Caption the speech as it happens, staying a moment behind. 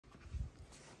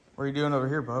What are you doing over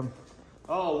here, bub?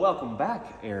 Oh, welcome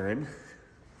back, Aaron.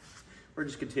 We're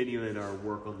just continuing our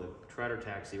work on the Tratter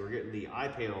taxi. We're getting the eye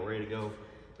panel ready to go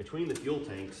between the fuel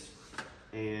tanks,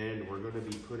 and we're going to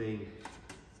be putting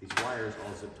these wires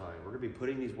all zip tied. We're going to be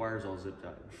putting these wires all zip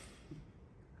tied.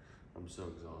 I'm so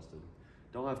exhausted.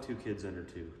 Don't have 2 kids under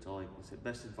 2. It's the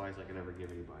best advice I can ever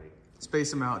give anybody.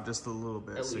 Space them out just a little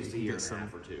bit. At least a year and a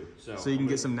half or 2. So you can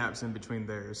get some naps in between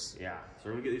theirs. Yeah. So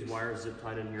we're gonna get these wires zip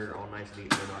tied in here all nice and neat.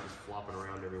 They're not just flopping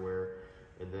around everywhere.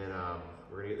 And then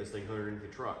we're gonna get this thing underneath the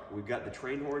truck. We've got the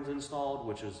train horns installed,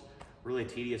 which is really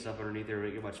tedious up underneath there. We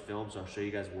don't get much film, so I'll show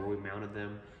you guys where we mounted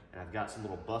them. And I've got some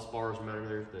little bus bars mounted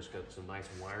there that's got some nice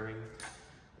wiring.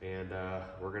 And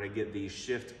we're gonna get the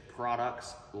Shift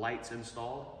Products lights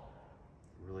installed.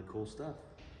 Really cool stuff.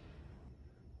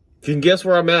 If you can guess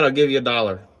where I'm at, I'll give you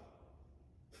 $1.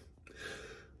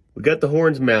 We got the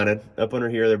horns mounted up under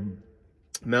here. They're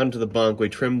mounted to the bunk. We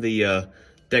trimmed the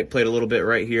deck plate a little bit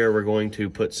right here. We're going to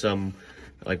put some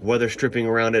like weather stripping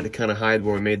around it to kind of hide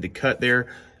where we made the cut there.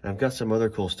 And I've got some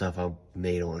other cool stuff I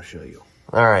made I want to show you.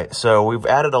 All right, so we've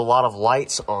added a lot of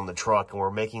lights on the truck, and we're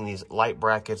making these light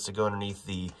brackets to go underneath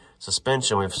the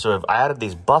suspension. I've added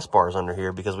these bus bars under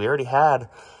here because we already had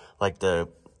like the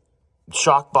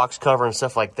shock box cover and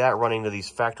stuff like that running to these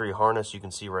factory harness you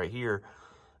can see right here.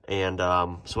 And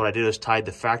so what I did is tied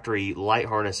the factory light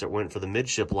harness that went for the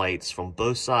midship lights from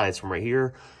both sides, from right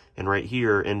here and right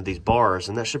here, into these bars,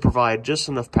 and that should provide just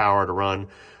enough power to run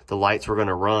the lights we're going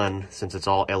to run, since it's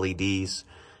all LEDs,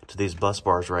 to these bus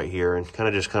bars right here, and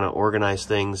kind of organize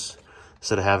things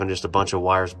instead of having just a bunch of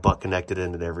wires butt connected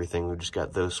into everything. We've just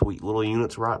got those sweet little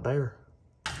units right there.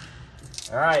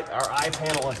 All right, our eye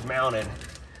panel is mounted.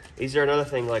 These are another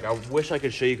thing, like I wish I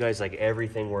could show you guys like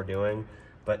everything we're doing,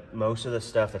 but most of the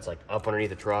stuff that's like up underneath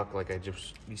the truck, like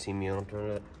you see me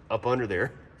on up under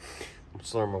there. I'm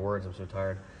slurring my words, I'm so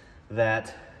tired.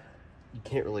 That you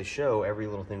can't really show every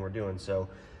little thing we're doing. So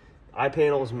eye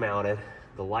panel is mounted.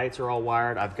 The lights are all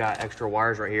wired. I've got extra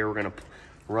wires right here. We're gonna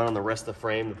run on the rest of the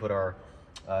frame to put our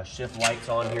shift lights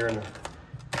on here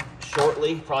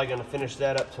shortly. Probably gonna finish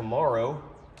that up tomorrow.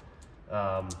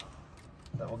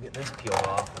 We'll get this peeled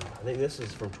off. And I think this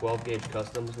is from 12 Gauge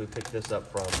Customs. We picked this up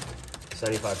from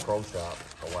 75 Chrome Shop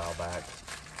a while back.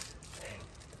 Dang,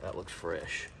 that looks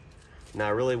fresh. Now I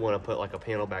really want to put like a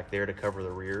panel back there to cover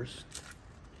the rears.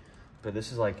 But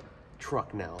this is like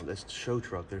truck now, this show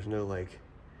truck. There's no like,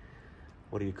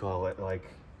 what do you call it? Like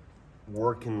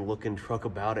working looking truck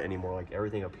about it anymore. Like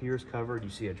everything up here is covered. You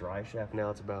see a dry shaft now,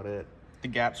 that's about it. The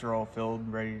gaps are all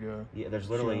filled, ready to Yeah, there's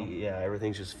literally, yeah,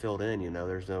 everything's just filled in, you know.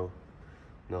 There's no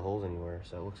holes anywhere,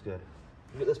 so it looks good.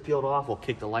 We'll get this peeled off, we'll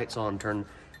kick the lights on, turn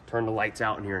the lights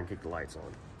out in here and kick the lights on.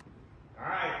 All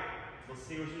right, let's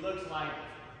see what she looks like.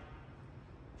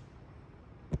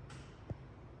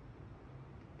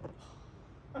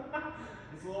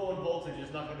 This low on voltage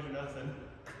is not gonna do nothing.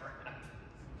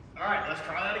 All right, let's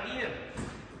try that again.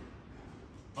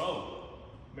 Oh,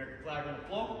 American flag on the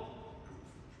floor.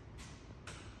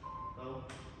 Oh,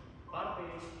 bada bing,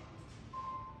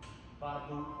 bada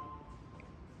boop.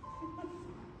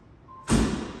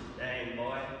 Dang,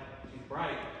 boy, she's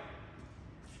bright.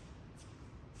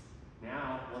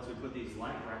 Now, once we put these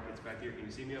light brackets back here, can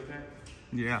you see me okay?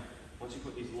 Yeah. Once you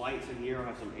put these lights in here, I'll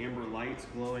have some amber lights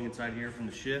glowing inside here from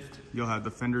the shift. You'll have the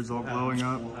fenders all glowing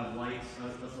up. We'll have lights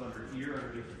under here,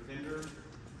 underneath the fender,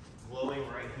 glowing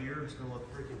right here. It's gonna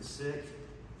look freaking sick.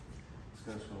 It's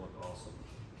gonna look awesome.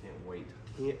 Can't wait.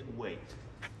 Can't wait.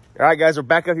 All right, guys, we're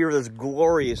back up here with this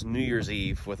glorious New Year's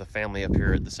Eve with a family up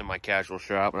here at the semi-casual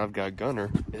shop, and I've got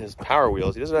Gunner in his Power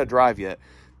Wheels. He doesn't know how to drive yet,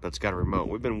 but it's got a remote.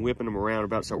 We've been whipping him around,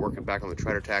 about to start working back on the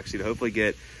Tratter taxi to hopefully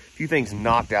get a few things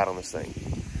knocked out on this thing.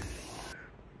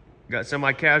 Got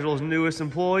semi-casual's newest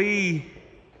employee.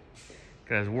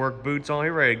 Got his work boots on,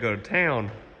 he's ready to go to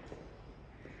town.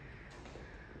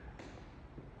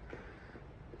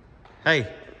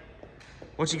 Hey,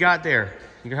 what you got there?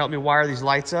 You gonna help me wire these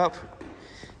lights up?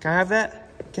 Can I have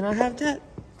that? Can I have that?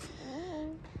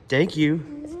 Thank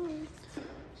you.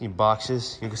 Any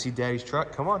boxes? You can see Daddy's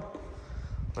truck. Come on.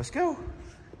 Let's go.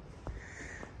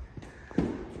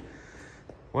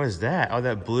 What is that? Oh,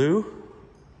 that blue?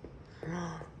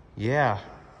 Yeah.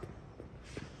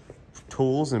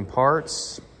 Tools and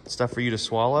parts. Stuff for you to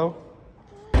swallow.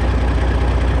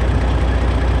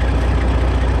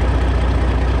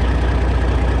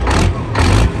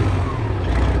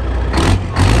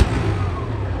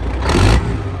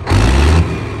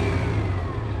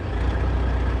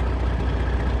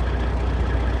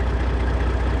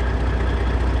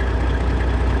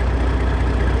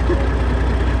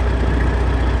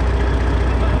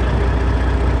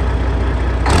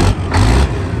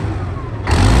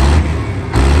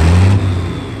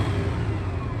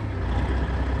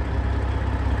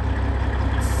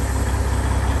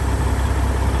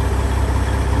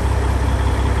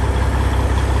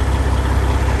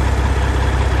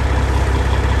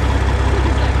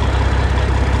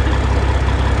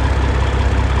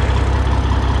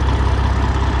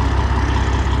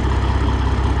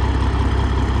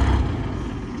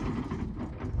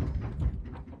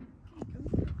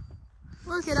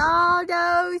 Look at all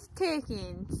those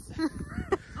chickens.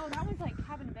 Oh, that one's like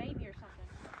having a baby or something.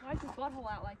 Why is his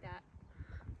butthole out like that?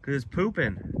 Cause it's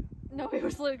pooping. No, it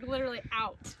was like literally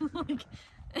out. Like,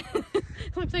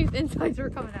 looks like his insides were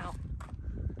coming out.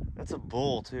 That's a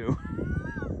bull too.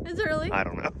 Is it really? I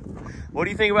don't know. What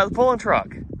do you think about the pulling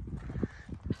truck?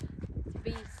 It's a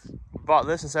beast. Bought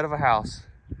this instead of a house.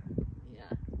 Yeah.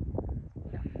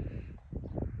 Yeah.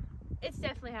 It's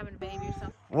definitely having a baby or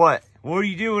something. What? What are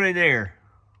you doing in there?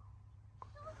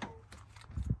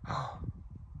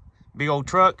 Big old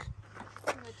truck.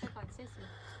 I'm gonna check on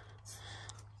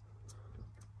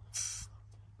Sissy.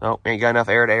 Oh, ain't got enough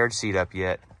air to air the seat up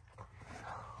yet.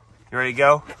 You ready to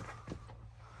go?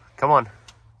 Come on.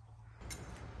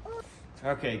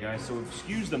 Okay, guys, so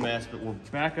excuse the mess, but we're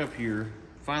back up here,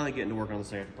 finally getting to work on this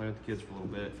thing. I have to play with the kids for a little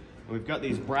bit. And we've got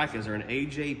these brackets. They're an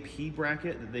AJP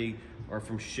bracket that they are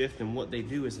from Shift, and what they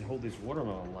do is they hold these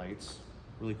watermelon lights,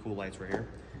 really cool lights right here.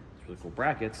 It's really cool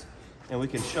brackets. And we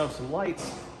can shove some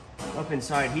lights up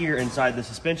inside here, inside the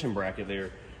suspension bracket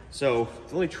there. So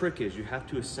the only trick is you have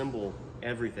to assemble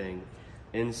everything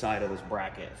inside of this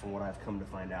bracket from what I've come to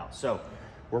find out. So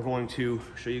we're going to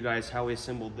show you guys how we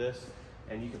assembled this,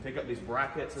 and you can pick up these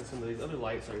brackets and some of these other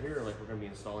lights over here, like we're going to be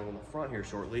installing on the front here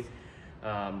shortly,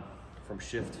 from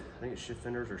Shift. I think it's Shift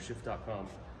Fenders or Shift.com.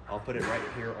 I'll put it right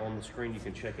here on the screen. You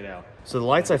can check it out. So the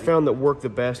lights I found that work the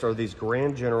best are these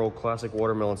Grand General Classic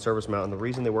Watermelon Service Mount, and the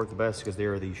reason they work the best is because they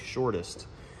are the shortest.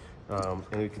 And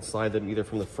we can slide them either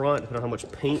from the front, depending on how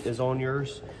much paint is on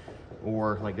yours,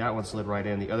 or like that one slid right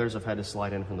in. The others I've had to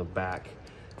slide in from the back.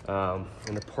 And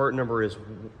the part number is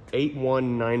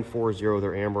 81940.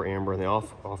 They're amber, and they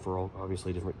offer all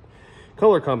obviously different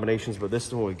color combinations, but this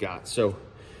is what we got. So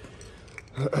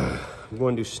I'm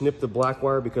going to snip the black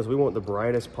wire because we want the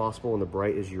brightest possible, and the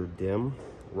bright is your dim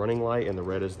running light, and the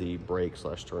red is the brake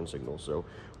 / turn signal. So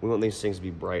we want these things to be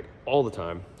bright all the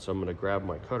time. So I'm going to grab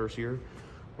my cutters here.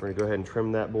 We're going to go ahead and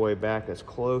trim that boy back as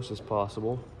close as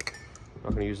possible. I'm not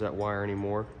going to use that wire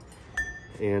anymore.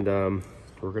 And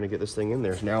we're going to get this thing in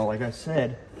there. Now, like I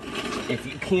said, if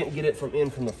you can't get it from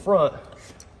the front,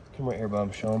 come right here,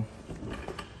 Bob, show them.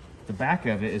 The back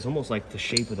of it is almost like the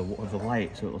shape of the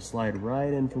light, so it will slide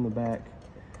right in from the back,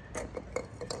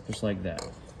 just like that.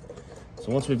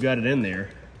 So once we've got it in there,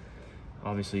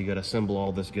 obviously you got to assemble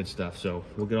all this good stuff. So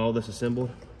we'll get all this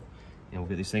assembled, and we'll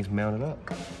get these things mounted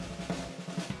up.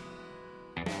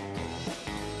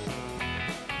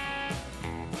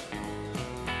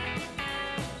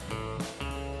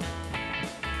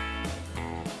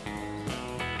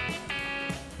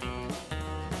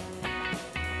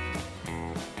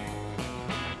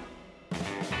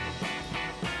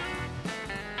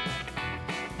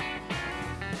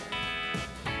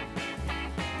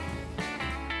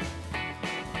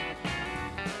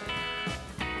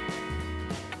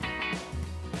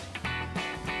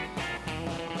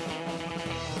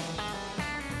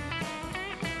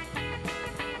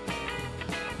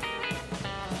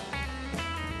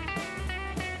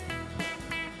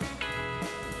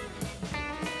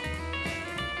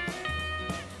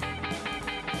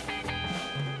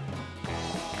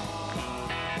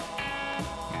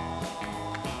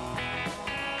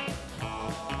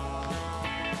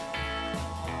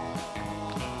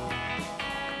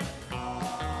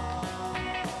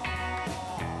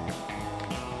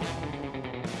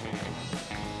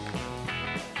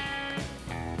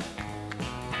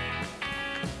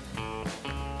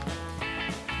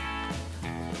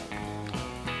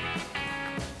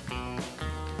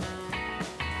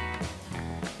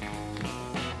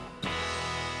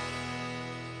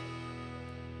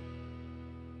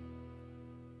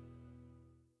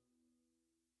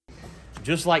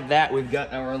 Just like that, we've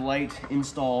got our light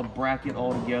installed bracket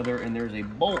all together, and there's a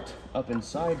bolt up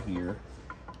inside here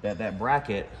that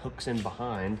bracket hooks in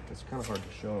behind. It's kind of hard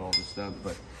to show all this stuff,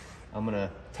 but I'm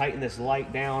gonna tighten this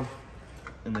light down,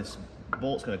 and this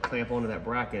bolt's gonna clamp onto that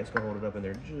bracket. It's gonna hold it up in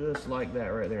there just like that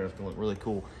right there. It's gonna look really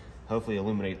cool. Hopefully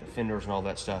illuminate the fenders and all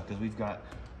that stuff, because we've got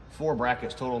 4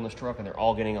 brackets total in this truck, and they're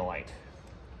all getting a light.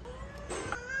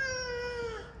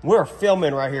 We're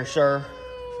filming right here, sir.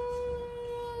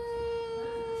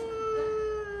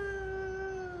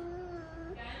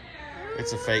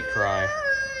 It's a fake cry.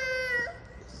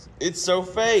 It's so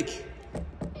fake.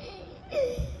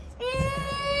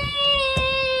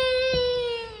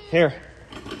 Here,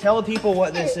 tell the people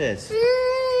what this is.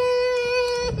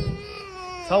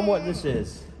 Tell them what this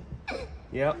is.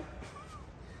 Yep.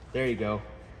 There you go.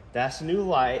 That's the new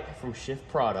light from Shift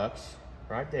Products.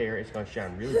 Right there. It's going to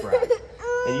shine really bright.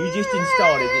 And you just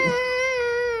installed it.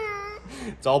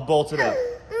 It's all bolted up.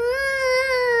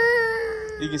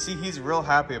 You can see he's real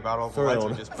happy about all the lights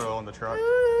we Thrilled. just put on the truck.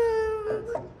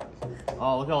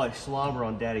 Oh, look how I slobber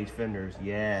on Daddy's fenders.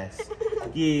 Yes.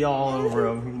 Get all over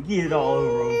them. Get it all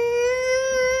over them.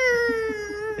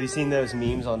 Have you seen those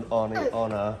memes on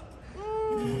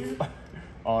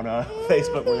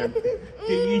Facebook where they're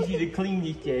it's easy to clean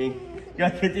this thing.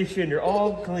 Gotta get this fender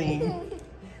all clean.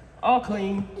 All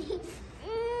clean.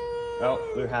 Oh,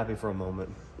 they're happy for a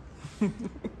moment.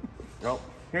 Oh,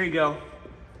 here you go.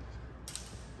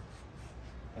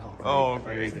 Oh,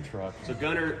 Right okay. the truck. So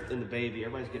Gunner and the baby,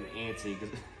 everybody's getting antsy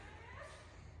because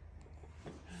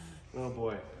oh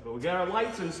boy. But we got our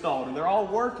lights installed and they're all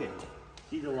working.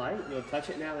 See the light? You want to touch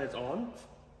it now that it's on?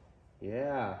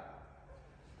 Yeah.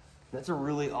 That's a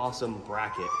really awesome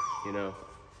bracket, you know.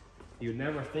 You'd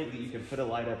never think that you could put a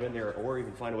light up in there or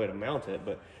even find a way to mount it,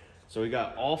 but so we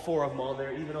got all 4 of them on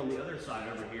there, even on the other side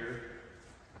over here.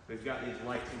 We've got these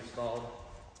lights installed.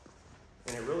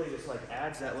 And it really just like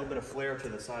adds that little bit of flair to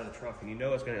the side of the truck, and you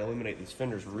know it's going to illuminate these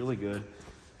fenders really good.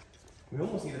 We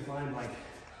almost need to find like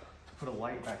put a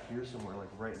light back here somewhere, like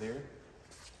right there.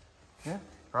 Yeah,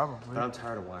 probably. But I'm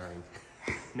tired of wiring.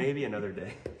 Maybe another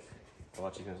day.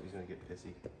 Watch, he's gonna get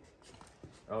pissy.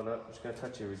 Oh no, I'm just gonna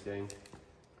touch everything.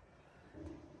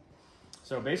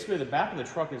 So basically, the back of the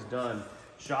truck is done.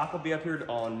 Shock will be up here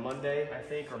on Monday, I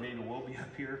think, or maybe we'll be up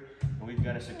here, and we've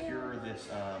got to secure this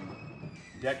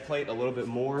deck plate a little bit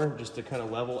more just to kind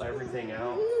of level everything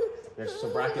out. There's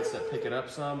some brackets that pick it up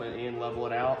some and level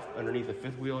it out underneath the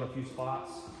 5th wheel in a few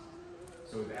spots.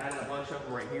 So we've added a bunch of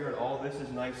them right here, and all this is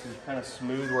nice and kind of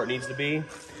smooth where it needs to be.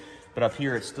 But up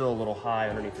here, it's still a little high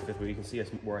underneath the 5th wheel. You can see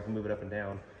where I can move it up and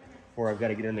down, or I've got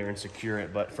to get in there and secure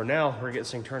it. But for now, we're gonna get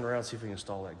this thing turned around and see if we can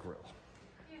install that grill.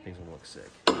 Things gonna look sick.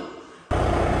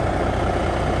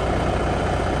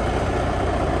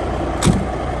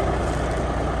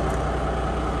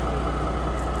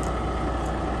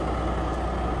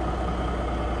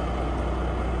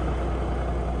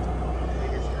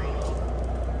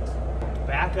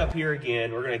 Back up here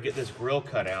again, we're gonna get this grill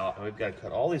cut out, and we've got to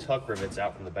cut all these huck rivets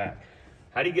out from the back.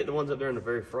 How do you get the ones up there in the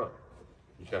very front?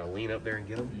 You just gotta lean up there and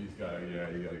get them? You just gotta, yeah,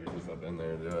 you gotta get this up in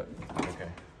there and do it. Okay.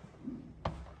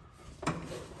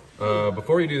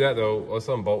 Before you do that though, let's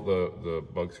unbolt the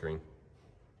bug screen.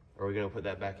 Are we gonna put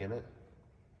that back in it?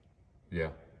 Yeah.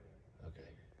 Okay.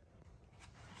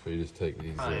 So you just take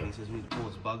these. Fine, he says we need to pull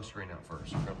this bug screen out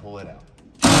first. We're gonna pull it out.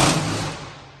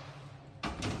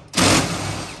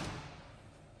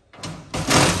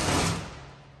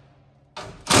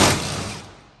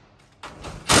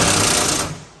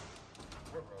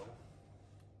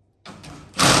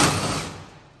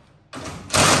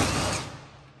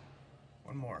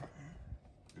 One more.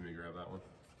 Let me grab that one.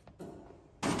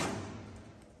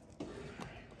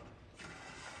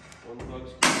 One bug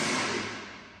screen.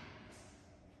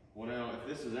 Well now, if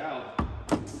this is out,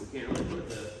 we can't really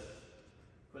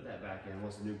put that back in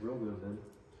once the new grill goes in.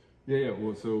 Yeah.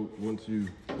 Well, so once we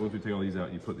take all these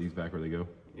out, you put these back where they go.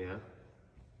 Yeah.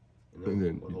 And And then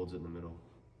then what you- holds it in the middle?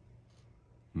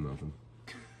 Nothing.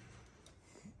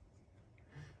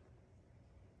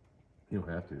 You don't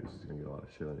have to. It's just gonna get a lot of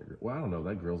shit on your grill. Well, I don't know.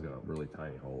 That grill's got really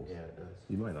tiny holes. Yeah, it does.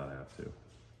 You might not have to.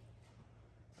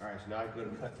 All right, so now I go to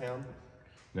cut down.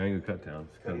 Now you can cut down.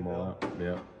 Just cut them all out.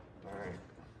 Yeah. All right.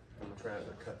 I'm gonna try to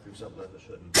cut through something that I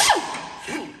shouldn't.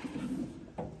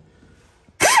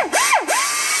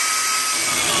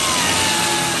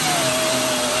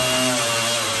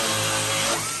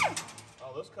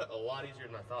 Oh, those cut a lot easier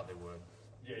than I thought they would.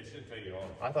 Yeah, it shouldn't take you long.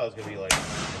 I thought it was gonna be like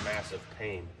a massive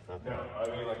pain. Okay. No, I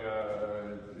mean like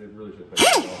it really shouldn't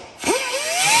take you long.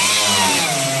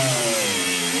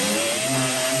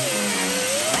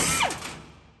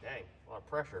 Dang, a lot of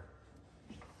pressure.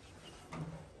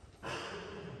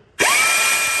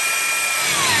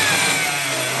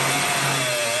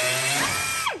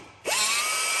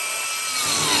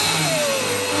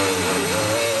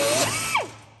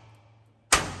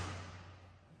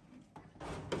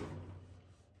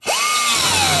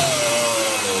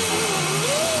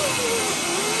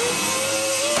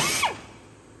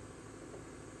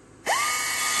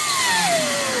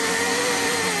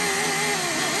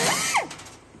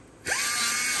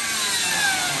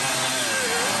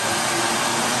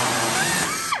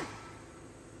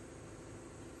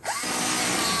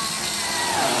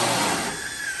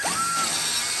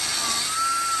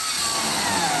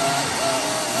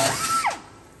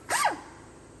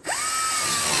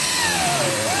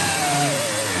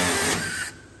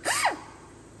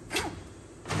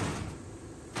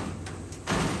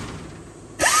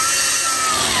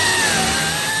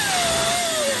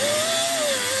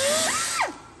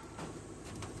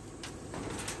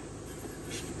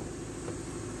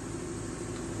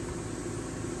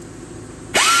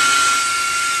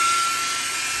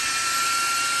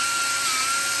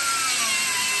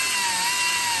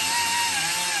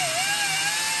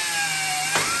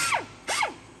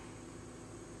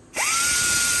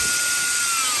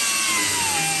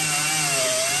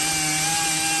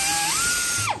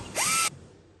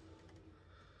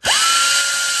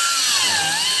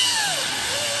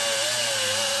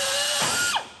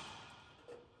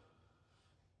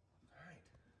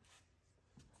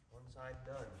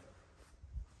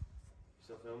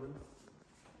 gentlemen.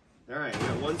 All right, we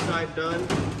got one side done.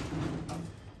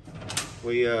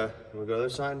 We'll go to the other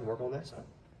side and work on that side.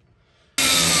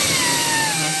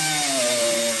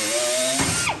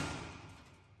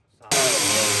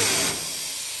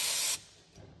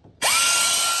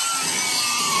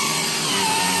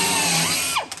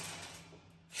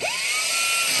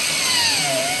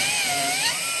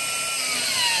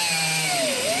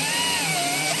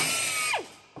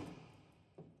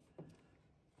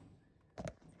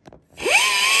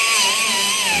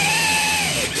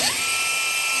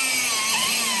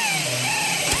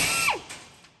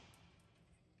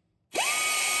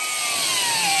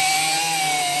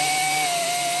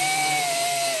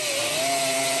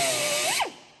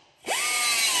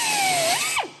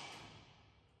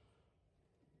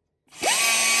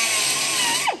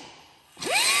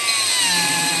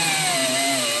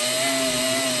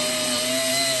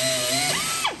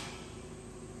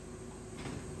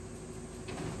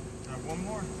 One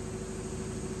more.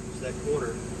 It's that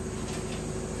corner.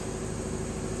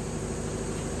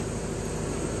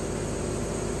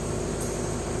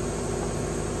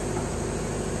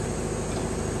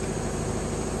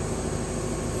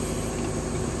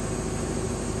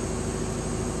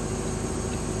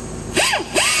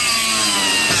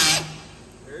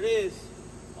 There it is.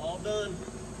 All done.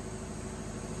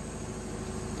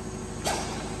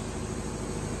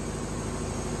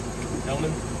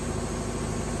 Gentlemen.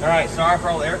 All right, sorry for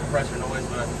all the air compressor noise,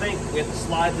 but I think we have to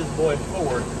slide this boy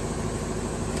forward.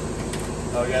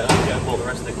 Oh yeah, we gotta pull the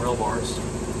rest of the grill bars.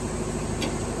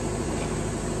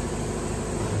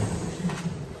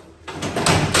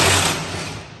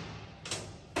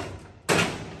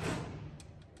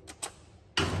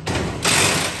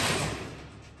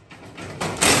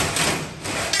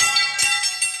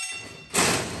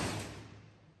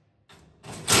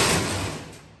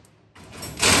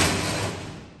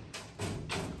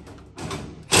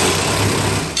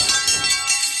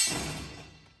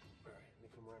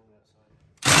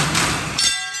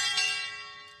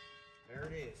 There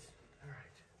it is. All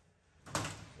right.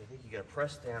 I think you got to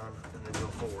press down and then go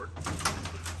forward.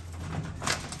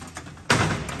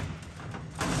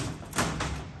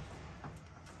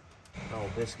 Oh,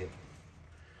 biscuit.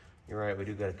 You're right. We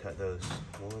do got to cut those.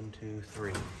 1, 2,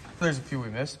 3. There's a few we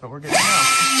missed, but we're good now.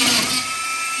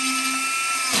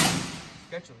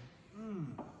 Sketchily.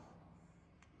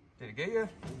 Did it get you?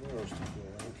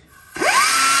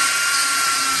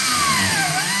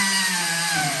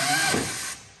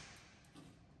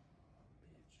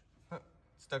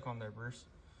 Stuck on there, Bruce.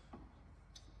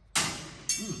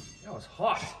 That was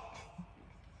hot.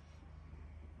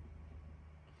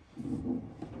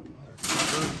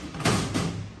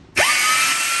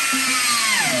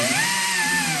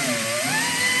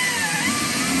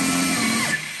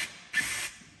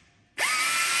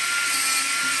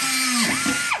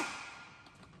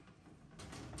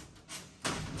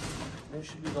 This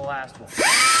should be the last one.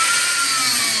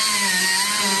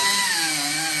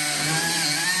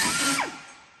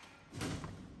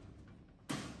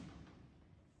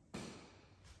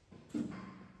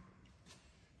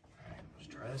 Let's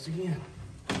try this again.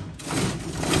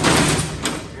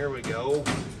 Here we go.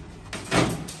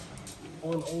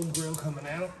 One old grill coming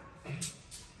out.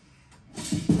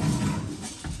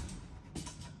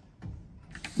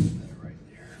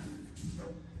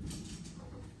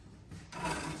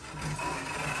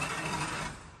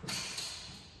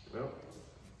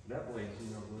 That blade's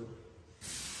no good.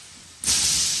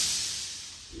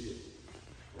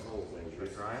 The whole thing. Should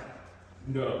I try it?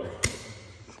 No.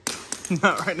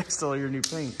 Not right next to all your new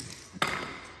paint.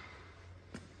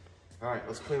 All right,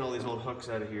 let's clean all these old hooks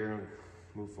out of here and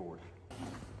move forward.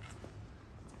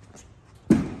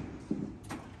 Make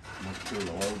sure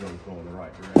the logo's going the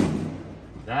right direction.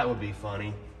 That would be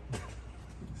funny.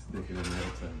 Stick it in the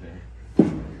outside there.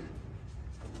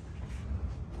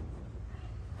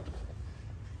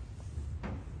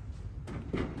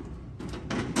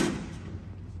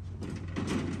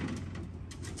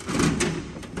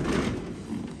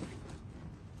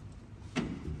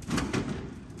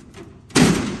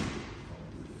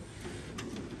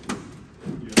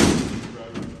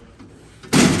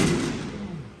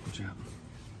 Good job.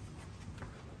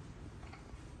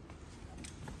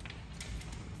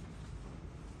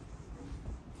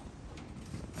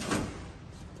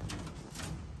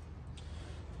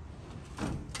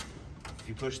 If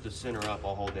you push the center up,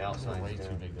 I'll hold the outside Way too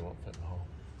down. big, they won't fit in the hole.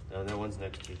 No, that one's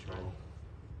next to you, try.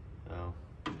 Oh.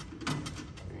 There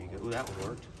you go. Ooh, that one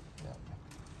worked. Yeah.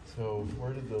 So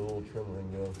where did the little trim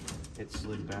ring go? It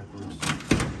slid backwards.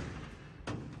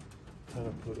 Kind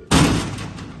of put it.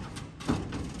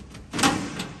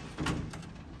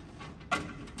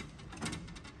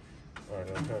 Alright,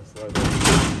 I'll kind of slide that.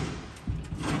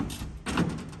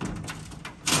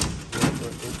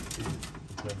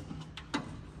 Okay.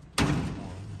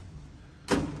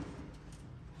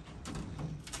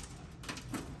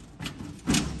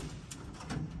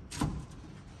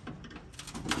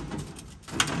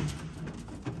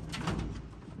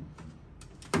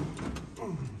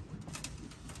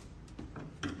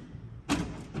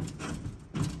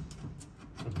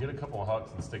 Get a couple of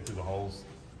hooks and stick through the holes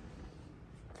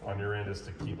on your end just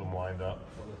to keep them lined up.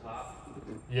 On the top.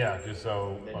 Yeah, just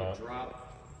so. Then you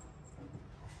drop.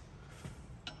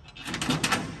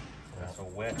 That's so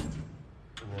wet. And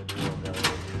then do one down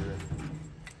over here.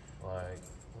 Like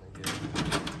it.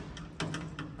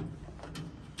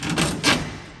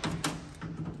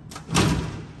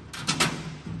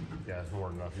 Yeah, it's more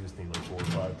than enough. You just need like 4 or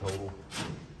 5 total.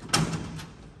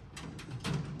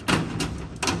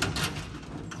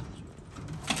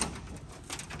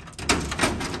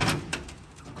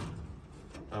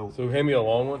 Oh. So hand me a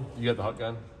long one. You got the hook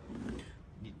gun?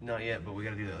 Not yet, but we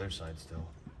gotta do the other side still.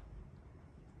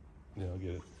 Yeah, I'll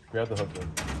get it. Grab the hook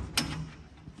gun.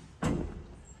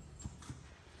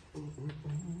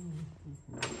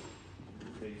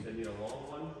 Okay, you said you need a long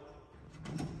one?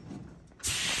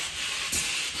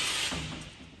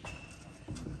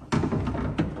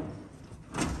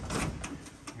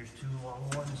 Here's 2 long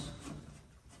ones.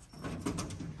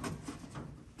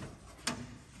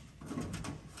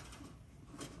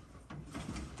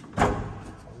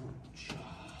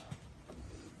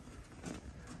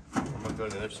 I'm gonna go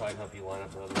to the other side and help you line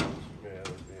up the other ones. Yeah,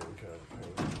 that's being kind of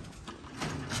pain.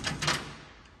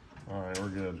 All right, we're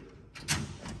good.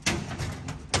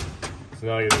 So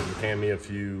now you just hand me the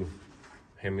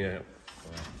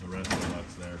rest of the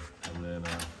nuts there, and then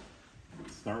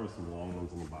start with some long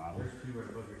ones on the bottom. There's 2 right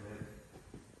above your head.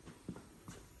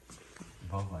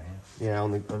 Above my head. Yeah,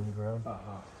 on the ground.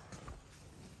 All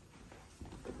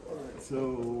right,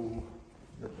 so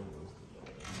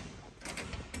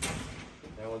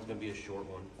That one's gonna be a short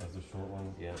one. that's a short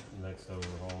one. Yeah. Next over,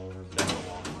 all over. That's a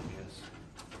long one, yes.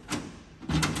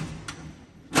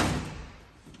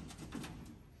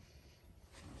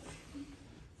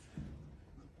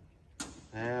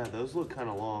 Yeah, those look kind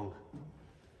of long.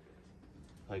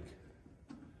 Like,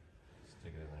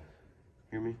 Stick it in there.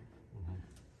 hear me?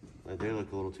 Like, they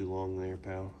look a little too long there,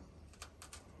 pal.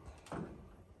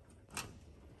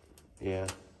 Yeah.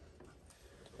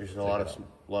 There's a lot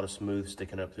of smooth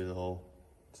sticking up through the hole.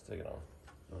 Stick it on.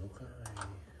 Okay.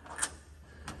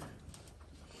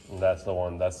 And that's the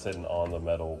one that's sitting on the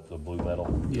metal, the blue metal.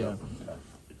 Yeah.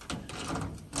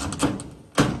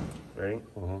 Ready?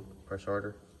 Mm-hmm. Press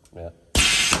harder. Yeah.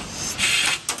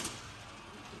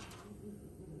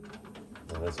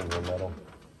 And this one's in metal.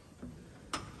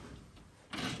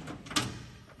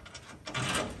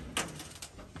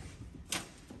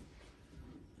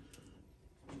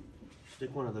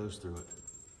 Stick one of those through it.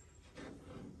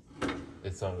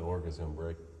 It's not gonna work, it's gonna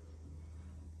break.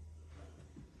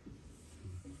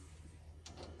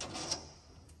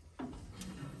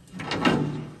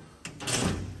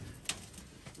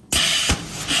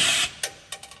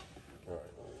 Alright.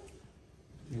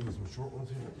 Give me some short ones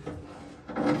here.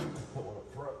 Put one up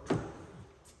front.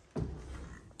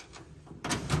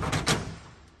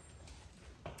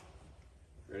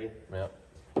 Ready? Yep.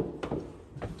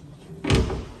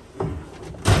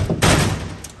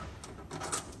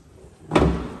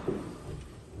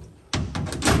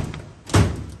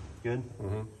 Good?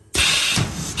 Mm-hmm.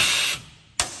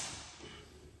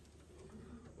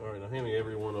 All right, now hand me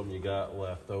every one of them you got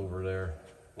left over there.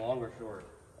 Long or short?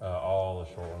 All the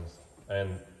short ones.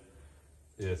 And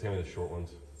yeah, hand me the short ones.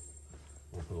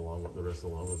 We'll put the rest of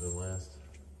the long ones in last.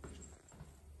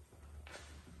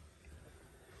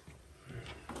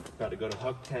 Got to go to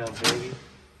Hucktown, baby.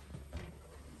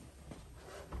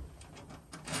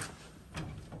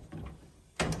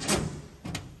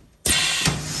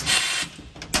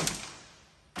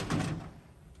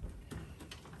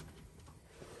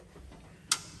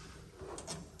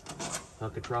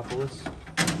 Huckatropolis.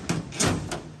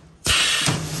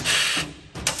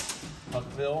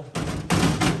 Huckville.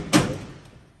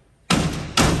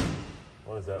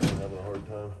 What is that one having a hard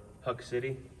time? Huck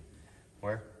City.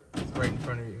 Where? It's right in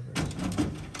front of you.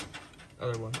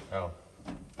 Other one. Oh.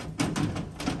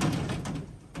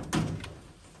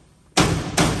 There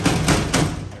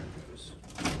it goes.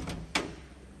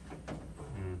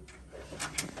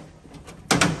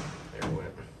 There it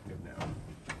went. Good now.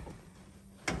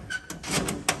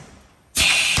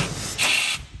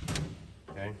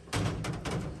 Okay.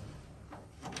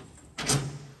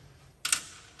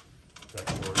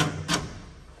 That's short.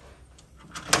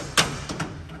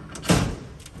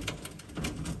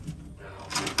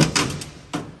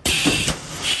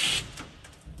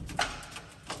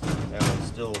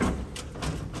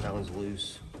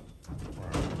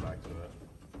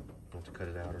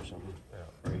 something.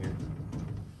 Yeah. Right here.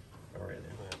 All right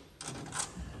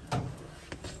there.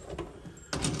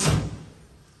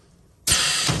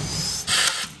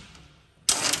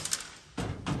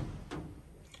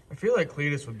 I feel like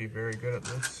Cletus would be very good at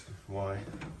this. Why?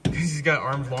 Because he's got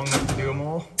arms long enough to do them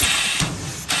all.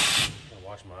 Gotta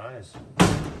watch my eyes.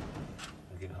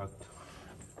 I'm getting hooked.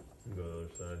 Go to the other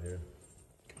side here.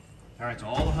 All right, so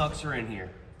all the hooks are in here.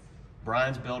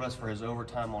 Brian's billed us for his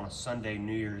overtime on a Sunday,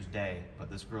 New Year's Day, but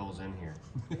this grill's in here.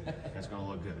 It's gonna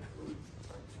look good.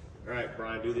 All right,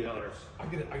 Brian, do the honors. I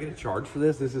get a charge for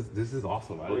this. This is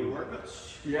awesome. Oh, you work it?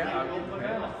 Yeah,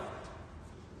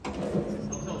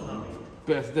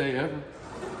 best day ever.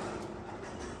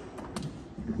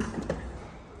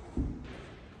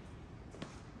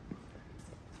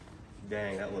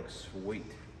 Dang, that looks sweet.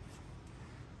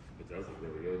 It does look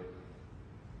really good.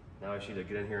 Now I should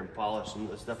get in here and polish some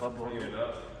of the stuff up. Clean it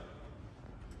up.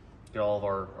 Get all of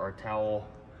our towel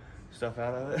stuff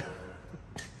out of it.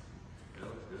 It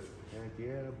looks good. Heck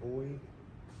yeah, boy.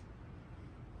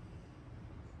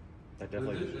 That The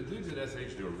definitely dudes at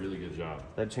SH do a really good job.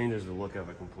 that changes the look of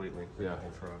it completely. Yeah. The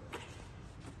whole truck.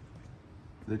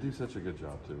 They do such a good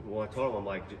job too. Well, I told them, I'm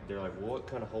like, they're like, well, what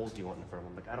kind of holes do you want in the front?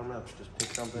 I'm like, I don't know. Just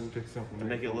pick something. Pick something and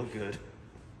make it look good.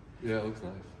 Yeah, it looks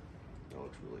nice. It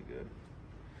looks really good.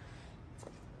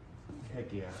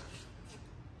 Heck yeah.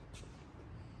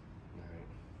 All right.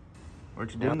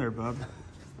 What you doing there, bub?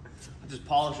 I just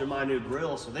polishing my new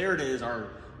grill. So there it is. Our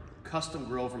custom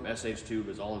grill from SH Tube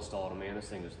is all installed. And man, this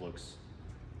thing just looks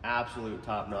absolute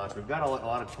top notch. We've got a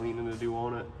lot of cleaning to do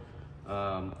on it.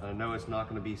 I know it's not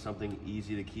going to be something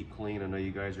easy to keep clean. I know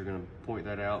you guys are going to point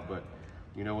that out, but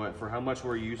you know what? For how much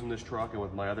we're using this truck, and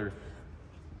with my other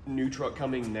new truck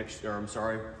coming next, or I'm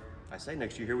sorry, I say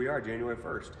next year. Here we are, January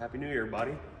 1st. Happy New Year,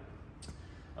 buddy.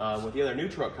 With the other new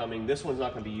truck coming, this one's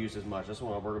not going to be used as much. This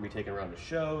one we're going to be taking around to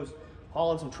shows,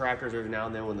 hauling some tractors every now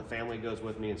and then when the family goes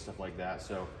with me and stuff like that.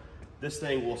 So this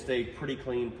thing will stay pretty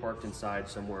clean, parked inside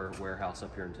somewhere warehouse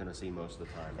up here in Tennessee most of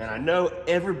the time. And I know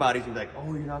everybody's gonna be like,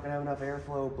 oh, you're not gonna have enough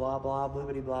airflow, blah, blah,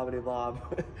 blibbity, blah, blah, blah.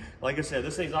 Like I said,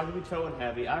 this thing's not gonna be towing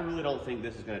heavy. I really don't think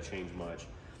this is gonna change much.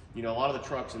 You know, a lot of the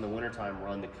trucks in the wintertime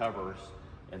run the covers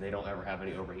and they don't ever have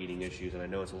any overheating issues. And I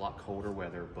know it's a lot colder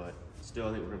weather, but still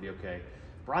I think we're gonna be okay.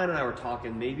 Brian and I were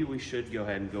talking, maybe we should go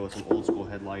ahead and go with some old school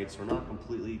headlights. We're not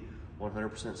completely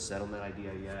 100% set on that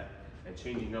idea yet. And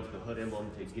changing up the hood emblem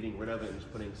to getting rid of it and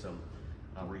just putting some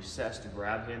recessed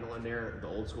grab handle in there, the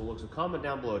old school look. So comment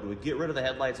down below, do we get rid of the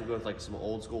headlights and go with like some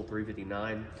old school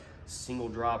 359 single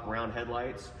drop round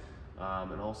headlights?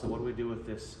 And also, what do we do with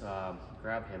this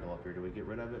grab handle up here? Do we get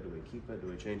rid of it? Do we keep it? Do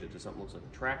we change it to something that looks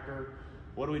like a tractor?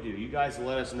 What do we do? You guys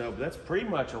let us know. But that's pretty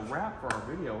much a wrap for our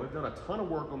video. We've done a ton of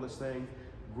work on this thing.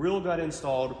 Grill got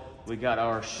installed. We got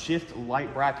our shift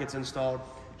light brackets installed.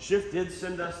 Shift did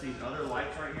send us these other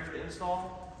lights right here to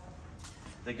install.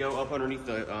 They go up underneath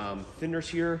the fenders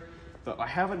here, but I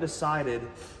haven't decided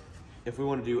if we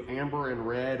want to do amber and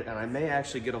red, and I may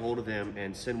actually get a hold of them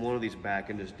and send one of these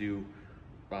back and just do,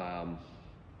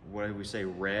 what do we say,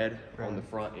 red on the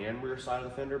front and rear side of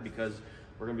the fender, because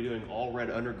we're going to be doing all red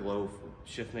underglow.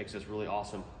 Shift makes this really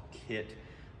awesome kit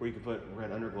where you can put red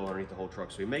underglow underneath the whole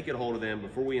truck. So we may get a hold of them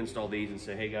before we install these and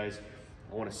say, hey guys,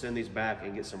 I want to send these back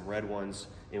and get some red ones,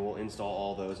 and we'll install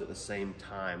all those at the same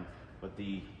time. But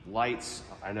the lights,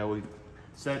 I know we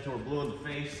said it till we're blue in the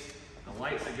face. The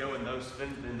lights that go in those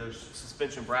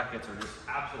suspension brackets are just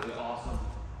absolutely awesome.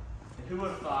 And who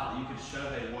would have thought that you could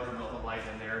shove a water velvet light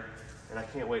in there? And I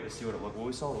can't wait to see what it looked. Well,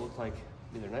 we saw what it looked like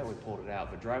the other night when we pulled it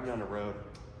out, but driving down the road,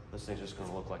 this thing's just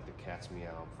gonna look like the cat's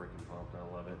meow. I'm freaking pumped.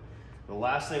 I love it. The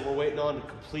last thing we're waiting on to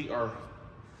complete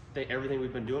everything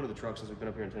we've been doing to the truck since we've been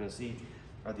up here in Tennessee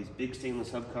are these big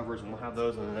stainless hub covers, and we'll have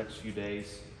those in the next few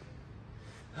days.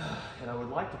 And I would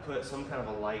like to put some kind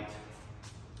of a light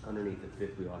underneath the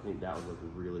fifth wheel. I think that would look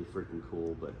really freaking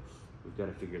cool, but we've got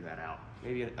to figure that out.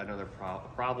 Maybe another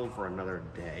problem for another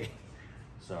day.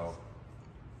 So,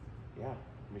 yeah,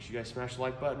 make sure you guys smash the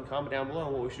like button, comment down below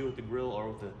what we should do with the grill or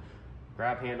with the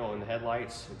grab handle and the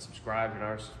headlights, and subscribe if you're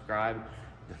not subscribed.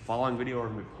 The following video, we're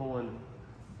going to be pulling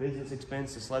business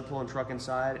expense, the sled pulling truck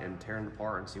inside, and tearing it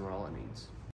apart and see what all it means.